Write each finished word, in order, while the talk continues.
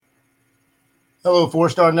Hello, Four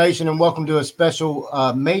Star Nation, and welcome to a special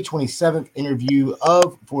May 27th interview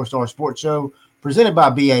of Four Star Sports Show presented by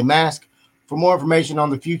BA Mask. For more information on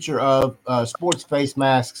the future of sports face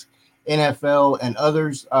masks, NFL, and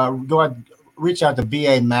others, go ahead, reach out to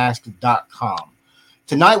bamask.com.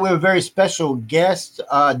 Tonight, we have a very special guest,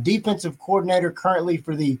 defensive coordinator currently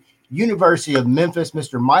for the University of Memphis,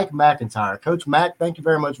 Mr. Mike MacIntyre. Coach Mack, thank you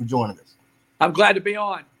very much for joining us. I'm glad to be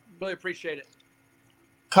on. Really appreciate it.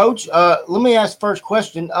 Coach, let me ask first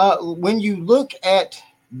question. When you look at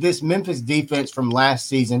this Memphis defense from last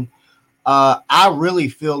season, I really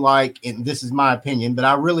feel like, and this is my opinion, but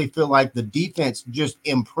I really feel like the defense just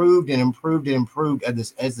improved and improved and improved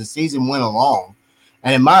as the season went along.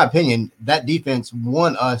 And in my opinion, that defense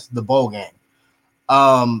won us the bowl game.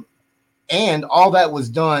 And all that was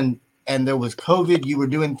done, and there was COVID. You were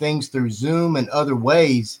doing things through Zoom and other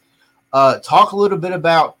ways. Talk a little bit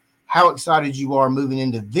about how excited you are moving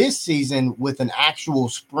into this season with an actual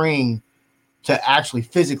spring to actually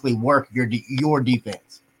physically work your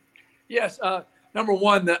defense. Yes. Number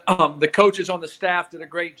one, the coaches on the staff did a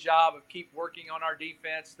great job of keep working on our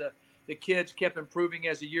defense. The kids kept improving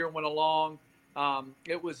as the year went along.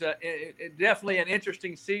 It was definitely an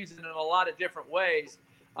interesting season in a lot of different ways.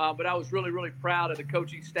 But I was really, really proud of the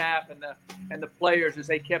coaching staff and the players as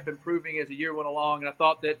they kept improving as the year went along. And I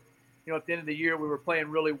thought that, at the end of the year, we were playing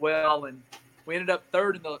really well, and we ended up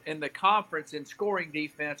third in the conference in scoring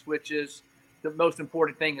defense, which is the most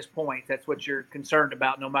important thing is points. That's what you're concerned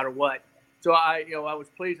about, no matter what. So I was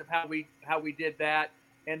pleased with how we did that.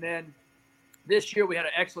 And then this year we had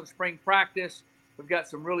an excellent spring practice. We've got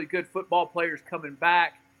some really good football players coming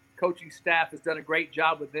back. Coaching staff has done a great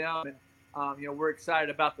job with them, and we're excited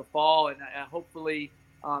about the fall, and hopefully.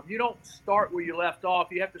 You don't start where you left off.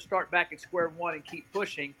 You have to start back at square one and keep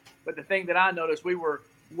pushing. But the thing that I noticed, we were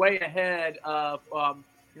way ahead of,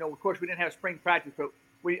 of course, we didn't have spring practice, but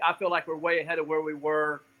I feel like we're way ahead of where we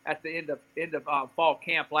were at the end of fall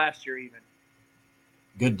camp last year even.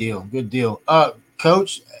 Good deal. Good deal.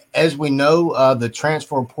 Coach, as we know, the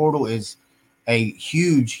transfer portal is a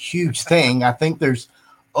huge thing. I think there's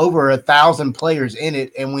over 1,000 players in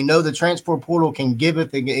it, and we know the transfer portal can give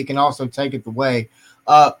it, it can also take it away.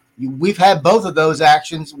 We've had both of those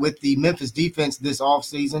actions with the Memphis defense this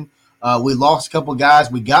offseason. We lost a couple of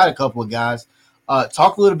guys. We got a couple of guys.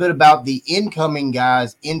 Talk a little bit about the incoming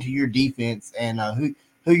guys into your defense and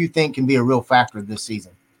who you think can be a real factor this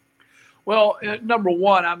season. Well, number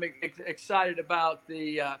one, I'm excited about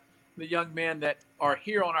the young men that are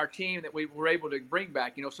here on our team that we were able to bring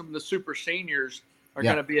back. Some of the super seniors are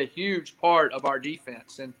going to be a huge part of our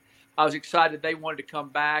defense. And I was excited they wanted to come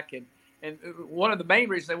back. And one of the main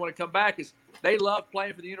reasons they want to come back is they love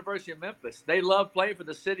playing for the University of Memphis. They love playing for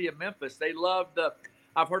the city of Memphis. They love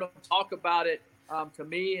I've heard them talk about it to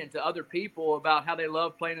me and to other people about how they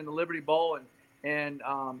love playing in the Liberty Bowl. And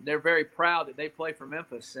they're very proud that they play for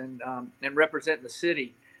Memphis and represent the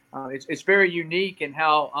city. It's very unique in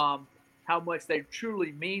how much they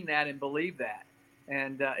truly mean that and believe that.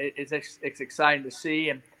 And it's exciting to see.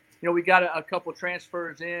 And, we got a couple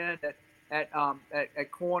transfers in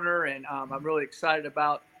at corner, and I'm really excited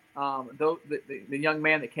about the young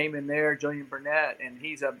man that came in there, Julian Burnett, and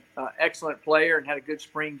he's an excellent player and had a good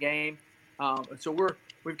spring game. So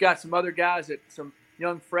we've got some other guys, some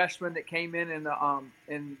young freshmen that came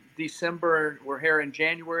in December. We're here in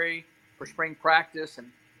January for spring practice, and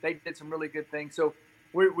they did some really good things. So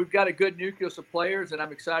we've got a good nucleus of players, and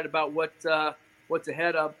I'm excited about what's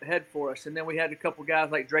ahead for us. And then we had a couple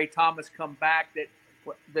guys like Dre Thomas come back that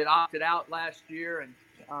opted out last year, and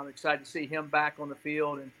I'm excited to see him back on the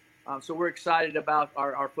field. And so we're excited about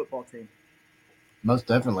our football team. Most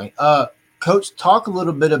definitely. Coach, talk a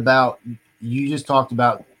little bit about, you just talked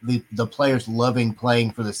about the players loving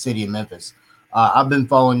playing for the city of Memphis. I've been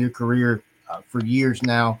following your career for years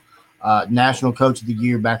now. National Coach of the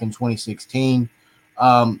Year back in 2016.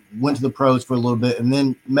 Went to the pros for a little bit and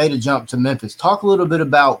then made a jump to Memphis. Talk a little bit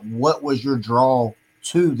about what was your draw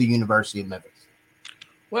to the University of Memphis.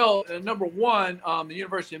 Well, number one, the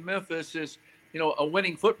University of Memphis is, a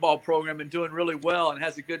winning football program and doing really well and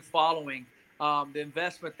has a good following. The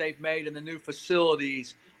investment they've made in the new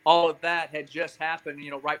facilities, all of that had just happened,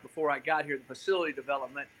 right before I got here, the facility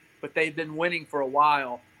development, but they've been winning for a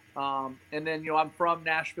while. And then, I'm from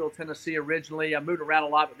Nashville, Tennessee originally. I moved around a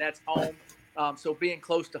lot, but that's home. So being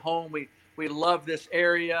close to home, we love this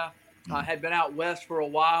area. Had been out west for a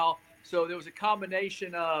while. So there was a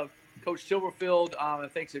combination of Coach Silverfield, I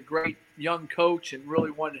think, is a great young coach and really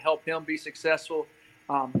wanted to help him be successful.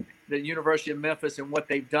 The University of Memphis and what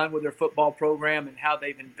they've done with their football program and how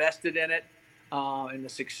they've invested in it and the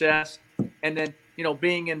success. And then,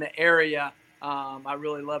 being in the area I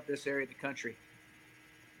really love this area of the country.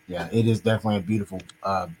 Yeah, it is definitely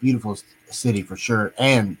a beautiful city for sure.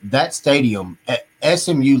 And that stadium at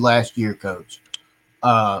SMU last year, Coach.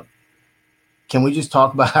 Uh, can we just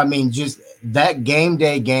talk about? I mean, just that game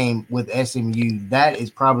day game with SMU. That is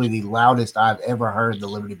probably the loudest I've ever heard the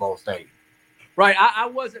Liberty Bowl Stadium. Right. I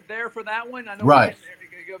wasn't there for that one. I know we Right.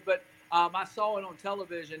 didn't, but I saw it on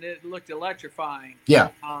television. It looked electrifying. Yeah.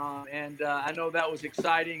 And I know that was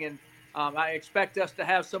exciting. And I expect us to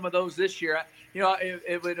have some of those this year. You know,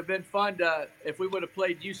 it would have been fun if we would have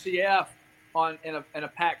played UCF in a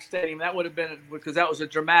packed stadium. That would have been, because that was a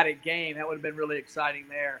dramatic game. That would have been really exciting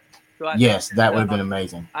there. So yes, that would have been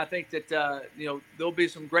amazing. I think that there'll be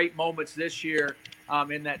some great moments this year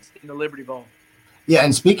in the Liberty Bowl. Yeah,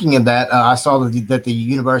 and speaking of that, I saw that the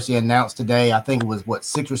university announced today, I think it was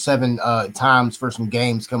 6 or 7 times for some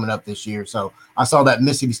games coming up this year. So I saw that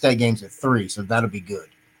Mississippi State game's at 3, so that'll be good.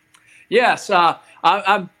 Yes,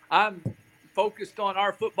 I'm focused on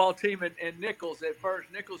our football team in Nichols at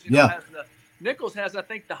first. Nichols, Nichols has, I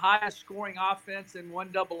think, the highest scoring offense in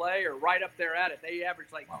 1AA, or right up there at it. They average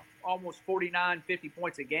almost 49, 50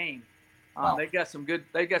 points a game. Wow. They got some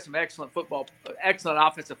excellent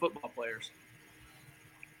offensive football players.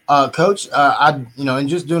 Coach, and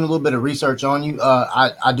just doing a little bit of research on you,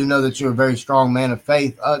 I do know that you're a very strong man of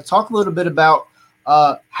faith. Talk a little bit about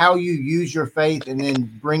how you use your faith and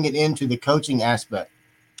then bring it into the coaching aspect.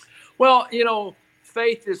 Well,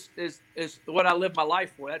 faith is what I live my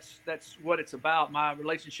life for. That's what it's about. My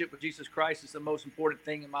relationship with Jesus Christ is the most important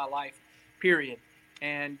thing in my life, period.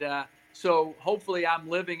 And so hopefully I'm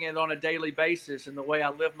living it on a daily basis, and the way I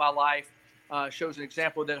live my life shows an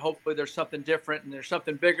example that hopefully there's something different, and there's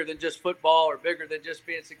something bigger than just football, or bigger than just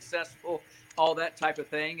being successful, all that type of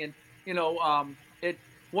thing. And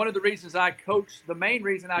one of the reasons the main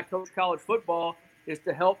reason I coach college football is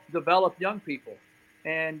to help develop young people.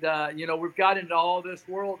 And we've got into all this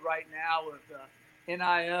world right now with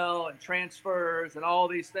NIL and transfers and all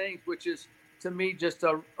these things, which is to me just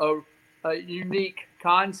a unique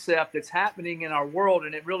concept that's happening in our world,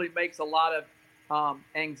 and it really makes a lot of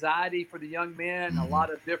anxiety for the young men, a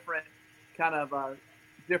lot of different kind of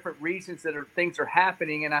different reasons that things are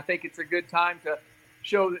happening. And I think it's a good time to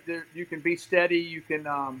show that you can be steady, you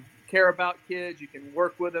can care about kids, you can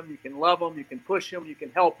work with them, you can love them, you can push them, you can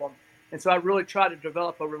help them. And so I really try to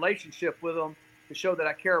develop a relationship with them to show that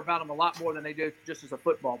I care about them a lot more than they do just as a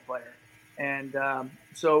football player. And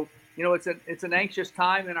so it's an anxious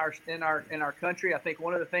time in our country. I think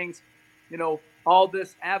one of the things, all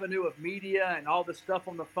this avenue of media and all the stuff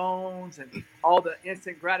on the phones and all the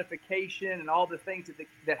instant gratification and all the things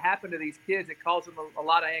that happen to these kids, it causes them a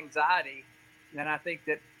lot of anxiety. And I think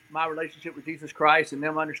that my relationship with Jesus Christ and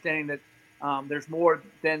them understanding that there's more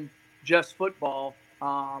than just football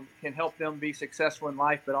can help them be successful in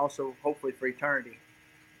life, but also hopefully for eternity.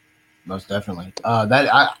 Most definitely.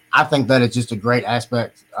 I think that is just a great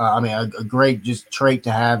aspect. A great just trait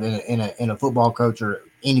to have in a football coach or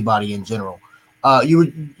anybody in general. You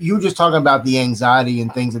were just talking about the anxiety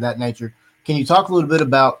and things of that nature. Can you talk a little bit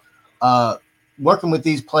about working with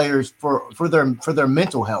these players for their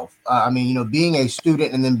mental health? Being a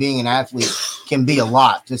student and then being an athlete can be a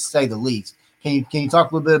lot, to say the least. Can you talk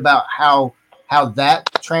a little bit about how that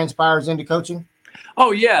transpires into coaching?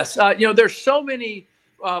 Oh, yes. There's so many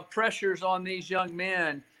pressures on these young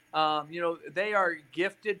men. They are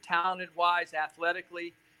gifted, talented-wise,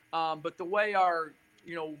 athletically. But the way our,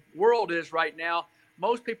 world is right now,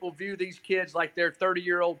 most people view these kids like they're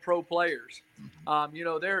 30-year-old pro players.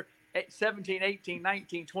 They're 17, 18,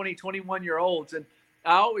 19, 20, 21-year-olds. And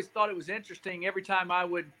I always thought it was interesting every time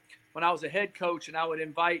when I was a head coach and I would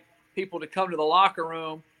invite people to come to the locker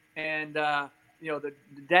room, and the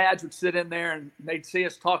dads would sit in there and they'd see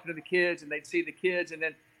us talking to the kids, and they'd see the kids, and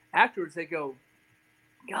then afterwards they go,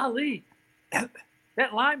 "Golly, that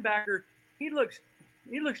linebacker, he looks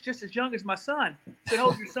just as young as my son." I said, "How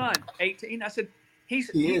old's your son?" 18. I said, He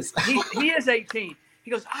is 18.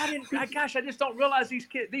 He goes, I just don't realize these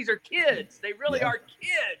are kids. They really are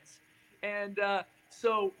kids. And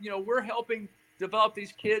so we're helping develop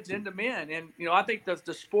these kids into men. And I think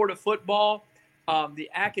the sport of football, the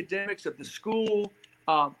academics of the school,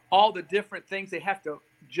 all the different things they have to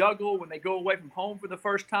juggle when they go away from home for the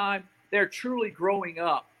first time, they're truly growing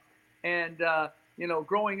up. And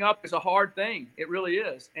growing up is a hard thing. It really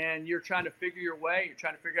is. And you're trying to figure your way. You're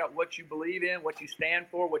trying to figure out what you believe in, what you stand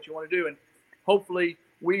for, what you want to do. And hopefully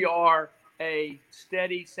we are a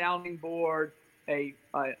steady sounding board,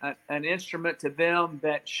 an instrument to them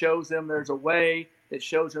that shows them there's a way, that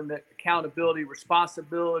shows them that accountability,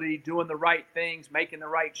 responsibility, doing the right things, making the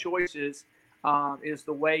right choices is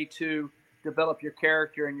the way to develop your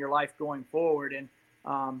character and your life going forward. And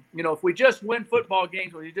if we just win football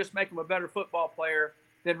games, or you just make them a better football player,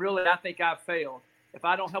 then really I think I've failed. If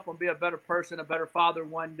I don't help them be a better person, a better father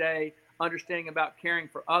one day, understanding about caring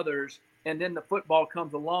for others, and then the football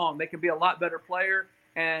comes along, they can be a lot better player,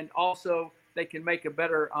 and also they can make a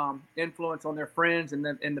better influence on their friends and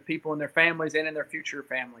the people in their families and in their future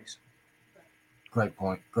families. Great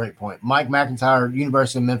point. Great point. Mike McIntyre,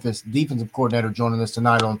 University of Memphis defensive coordinator, joining us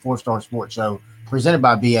tonight on 4-Star Sports Show, presented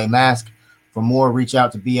by BA Mask. For more, reach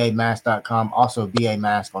out to bamask.com. Also, BA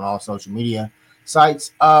Mask on all social media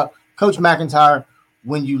sites. Coach McIntyre,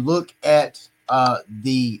 when you look at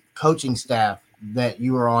the coaching staff that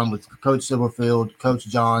you are on with Coach Silverfield, Coach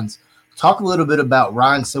Johns, talk a little bit about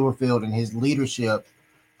Ryan Silverfield and his leadership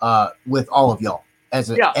with all of y'all as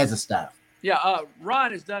a staff. Yeah,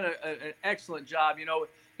 Ryan has done an excellent job.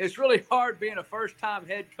 It's really hard being a first-time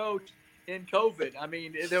head coach in COVID. I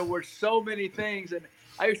mean, there were so many things, and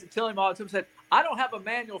I used to tell him all the time, said, I don't have a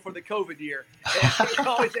manual for the COVID year. And he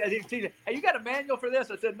always said, hey, you got a manual for this?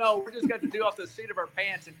 I said, no, we're just going to do off the seat of our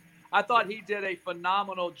pants. And I thought he did a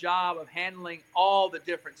phenomenal job of handling all the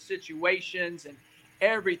different situations and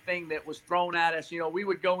everything that was thrown at us. We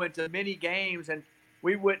would go into many games and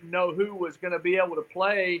we wouldn't know who was going to be able to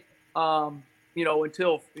play,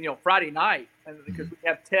 until, Friday night. And because we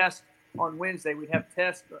have tests on Wednesday, we'd have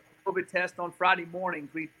COVID tests on Friday mornings.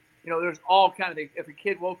 There's all kind of things. If a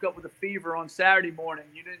kid woke up with a fever on Saturday morning,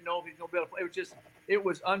 you didn't know if he's going to be able to play. It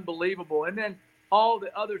was unbelievable. And then all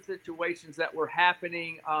the other situations that were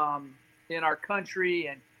happening in our country,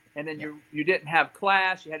 and then you didn't have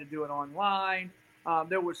class, you had to do it online.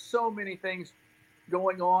 There were so many things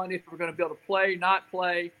going on if we're going to be able to play, not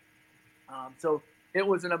play. So it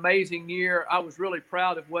was an amazing year. I was really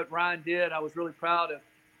proud of what Ryan did. I was really proud of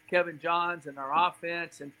Kevin Johns and our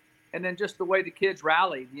offense, and then just the way the kids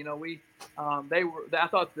rallied. I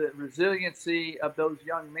thought the resiliency of those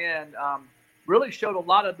young men really showed a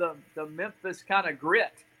lot of the Memphis kind of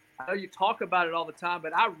grit. I know you talk about it all the time,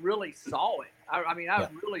 but I really saw it. I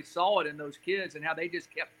really saw it in those kids and how they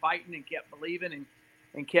just kept fighting and kept believing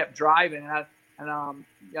and kept driving. And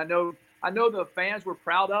I know the fans were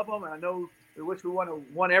proud of them, and I know we wish we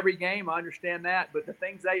won every game. I understand that, but the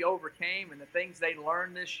things they overcame and the things they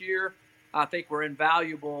learned this year, I think were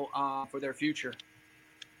invaluable for their future.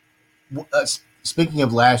 Speaking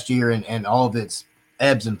of last year and all of its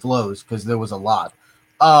ebbs and flows, because there was a lot,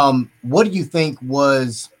 what do you think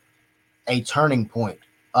was a turning point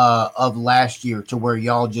of last year to where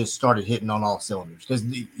y'all just started hitting on all cylinders? Because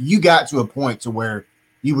you got to a point to where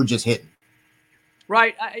you were just hitting.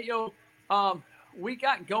 Right. We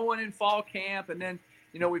got going in fall camp, and then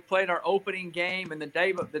we played our opening game, and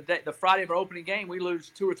the Friday of our opening game, we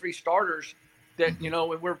lose 2 or 3 starters that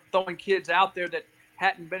and we're throwing kids out there that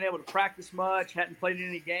hadn't been able to practice much, hadn't played in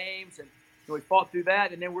any games, and we fought through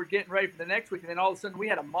that, and then we're getting ready for the next week, and then all of a sudden we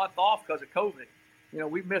had a month off because of COVID.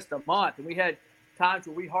 We missed a month, and we had times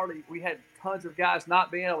where we had tons of guys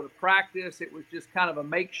not being able to practice. It was just kind of a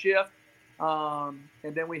makeshift, and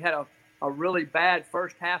then we had a really bad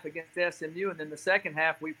first half against SMU, and then the second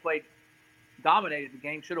half we dominated the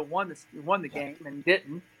game, should have won the game and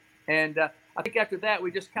didn't. And I think after that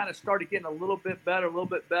we just kind of started getting a little bit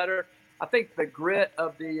better. I think the grit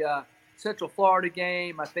of the Central Florida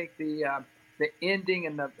game, I think the ending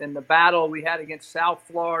and the battle we had against South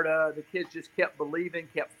Florida, the kids just kept believing,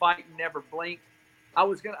 kept fighting, never blinked. I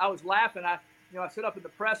was laughing. I sit up in the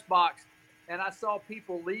press box and I saw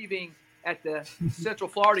people leaving at the Central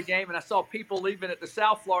Florida game, and I saw people leaving at the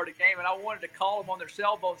South Florida game, and I wanted to call them on their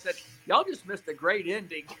cell phone and said, y'all just missed a great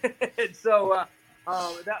ending. And so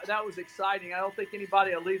that was exciting. I don't think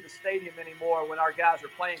anybody will leave the stadium anymore when our guys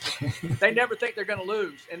are playing. They never think they're going to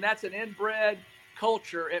lose, and that's an inbred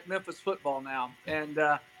culture at Memphis football now. And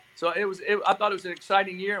so I thought it was an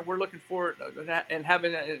exciting year, and we're looking forward and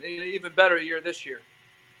having an even better year this year.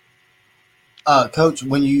 Coach,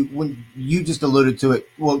 when you just alluded to it,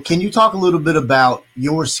 well, can you talk a little bit about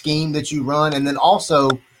your scheme that you run, and then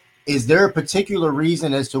also, is there a particular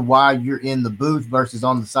reason as to why you're in the booth versus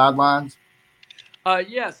on the sidelines?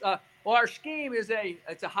 Yes. Well, our scheme it's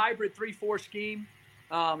a hybrid 3-4 scheme.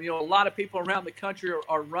 A lot of people around the country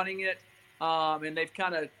are running it, and they've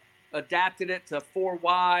kind of adapted it to 4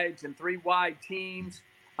 wides and 3 wide teams.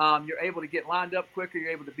 You're able to get lined up quicker.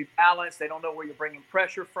 You're able to be balanced. They don't know where you're bringing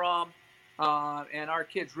pressure from. And our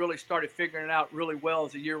kids really started figuring it out really well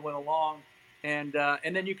as the year went along. And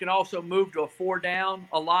then you can also move to a 4 down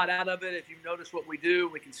a lot out of it. If you notice what we do,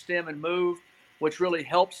 we can stem and move, which really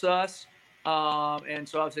helps us. And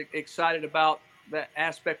so I was excited about that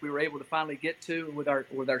aspect we were able to finally get to with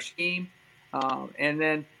our scheme. And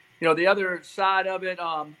then the other side of it,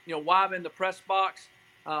 why I'm in the press box.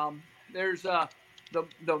 There's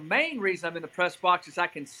the main reason I'm in the press box is I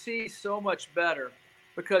can see so much better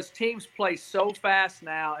because teams play so fast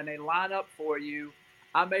now and they line up for you.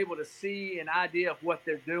 I'm able to see an idea of what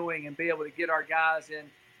they're doing and be able to get our guys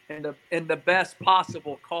in the best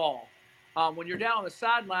possible call. When you're down on the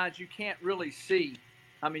sidelines, you can't really see.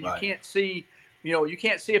 I mean, you can't see. You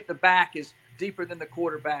can't see if the back is deeper than the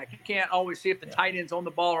quarterback. You can't always see if the tight end's on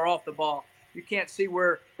the ball or off the ball. You can't see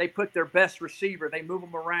where they put their best receiver. They move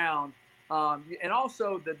them around. And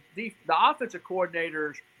also the offensive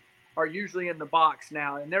coordinators are usually in the box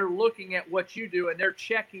now, and they're looking at what you do, and they're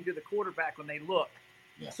checking to the quarterback when they look.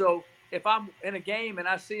 Yeah. So if I'm in a game and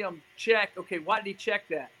I see them check, okay, why did he check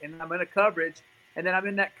that? And I'm in a coverage, and then I'm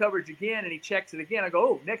in that coverage again, and he checks it again. I go,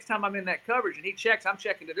 oh, next time I'm in that coverage and he checks, I'm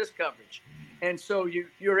checking to this coverage. And so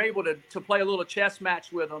you're able to play a little chess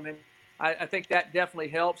match with them, and I think that definitely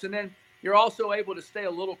helps. And then you're also able to stay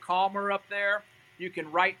a little calmer up there. You can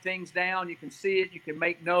write things down. You can see it. You can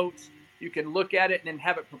make notes. You can look at it and then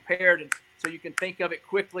have it prepared, and so you can think of it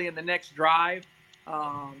quickly in the next drive.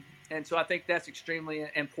 And so I think that's extremely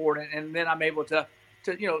important. And then I'm able to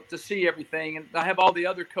see everything. And I have all the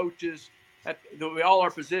other coaches. All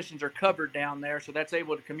our positions are covered down there, so that's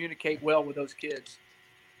able to communicate well with those kids.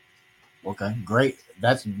 Okay, great.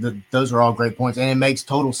 Those are all great points, and it makes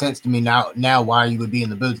total sense to me now why you would be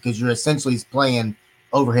in the booth, because you're essentially playing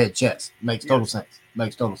overhead chess. Makes total sense.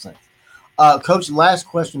 Makes total sense. Coach, last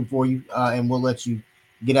question for you, and we'll let you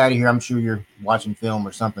get out of here. I'm sure you're watching film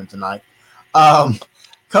or something tonight.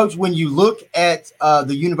 Coach, when you look at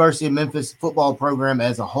the University of Memphis football program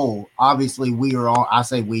as a whole, obviously we are on. I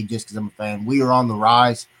say we just because I'm a fan. We are on the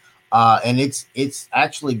rise, and it's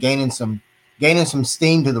actually gaining some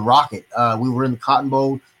steam to the rocket. We were in the Cotton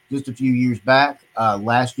Bowl just a few years back,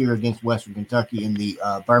 last year against Western Kentucky in the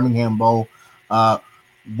Birmingham Bowl.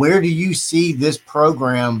 Where do you see this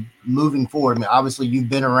program moving forward? I mean, obviously you've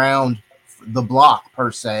been around the block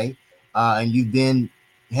per se, and you've been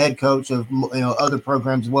head coach of other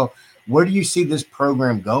programs as well. Where do you see this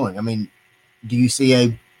program going? I mean, do you see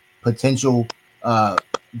a potential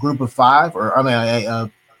group of five, or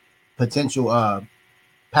a potential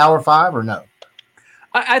Power Five, or no?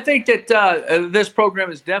 I think that this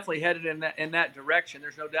program is definitely headed in that direction.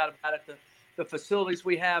 There's no doubt about it. The facilities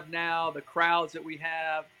we have now, the crowds that we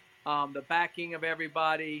have, the backing of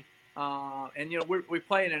everybody, and we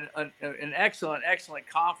play in an excellent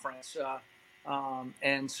conference,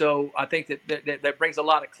 and so I think that brings a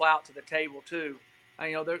lot of clout to the table too.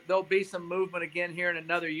 There'll be some movement again here in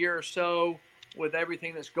another year or so with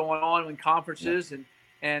everything that's going on in conferences,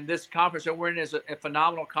 and this conference that we're in is a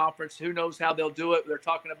phenomenal conference. Who knows how they'll do it? They're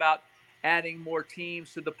talking about adding more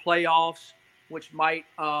teams to the playoffs, which might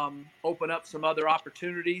open up some other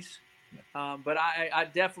opportunities. But I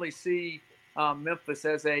definitely see Memphis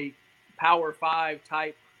as a Power 5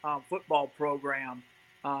 type football program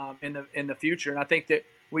in the future. And I think that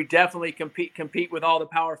we definitely compete with all the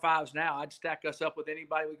Power 5s now. I'd stack us up with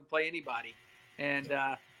anybody. We can play anybody. And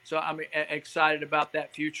so I'm excited about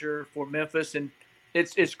that future for Memphis. And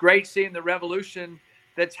it's great seeing the revolution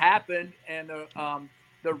that's happened and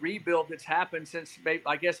the rebuild that's happened since,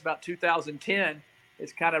 I guess, about 2010.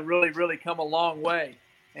 It's kind of really come a long way,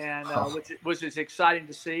 and which is exciting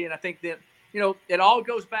to see. And I think that it all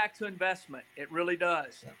goes back to investment. It really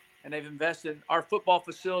does. Yeah. And they've invested. Our football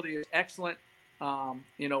facility is excellent.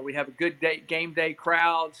 We have a good game day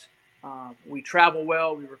crowds. We travel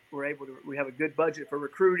well. We have a good budget for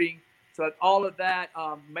recruiting. So all of that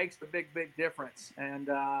makes a big difference. And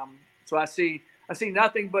so I see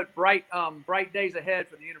nothing but bright days ahead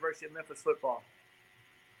for the University of Memphis football.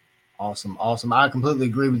 Awesome. I completely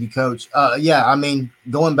agree with you, Coach. I mean,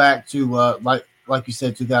 going back to like you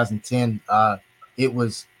said, 2010. It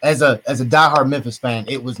was as a diehard Memphis fan,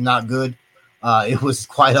 it was not good. It was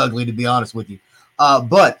quite ugly, to be honest with you.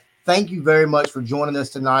 But thank you very much for joining us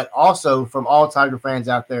tonight. Also, from all Tiger fans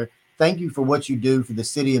out there, thank you for what you do for the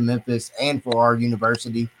city of Memphis and for our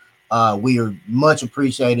university. We are much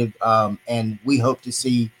appreciated, and we hope to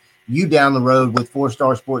see you down the road with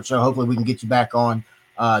 4-Star Sports Show. Hopefully we can get you back on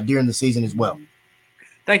during the season as well.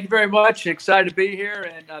 Thank you very much. Excited to be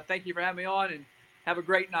here, and thank you for having me on, and have a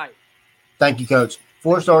great night. Thank you, Coach.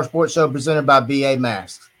 4-Star Sports Show presented by BA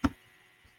Masks.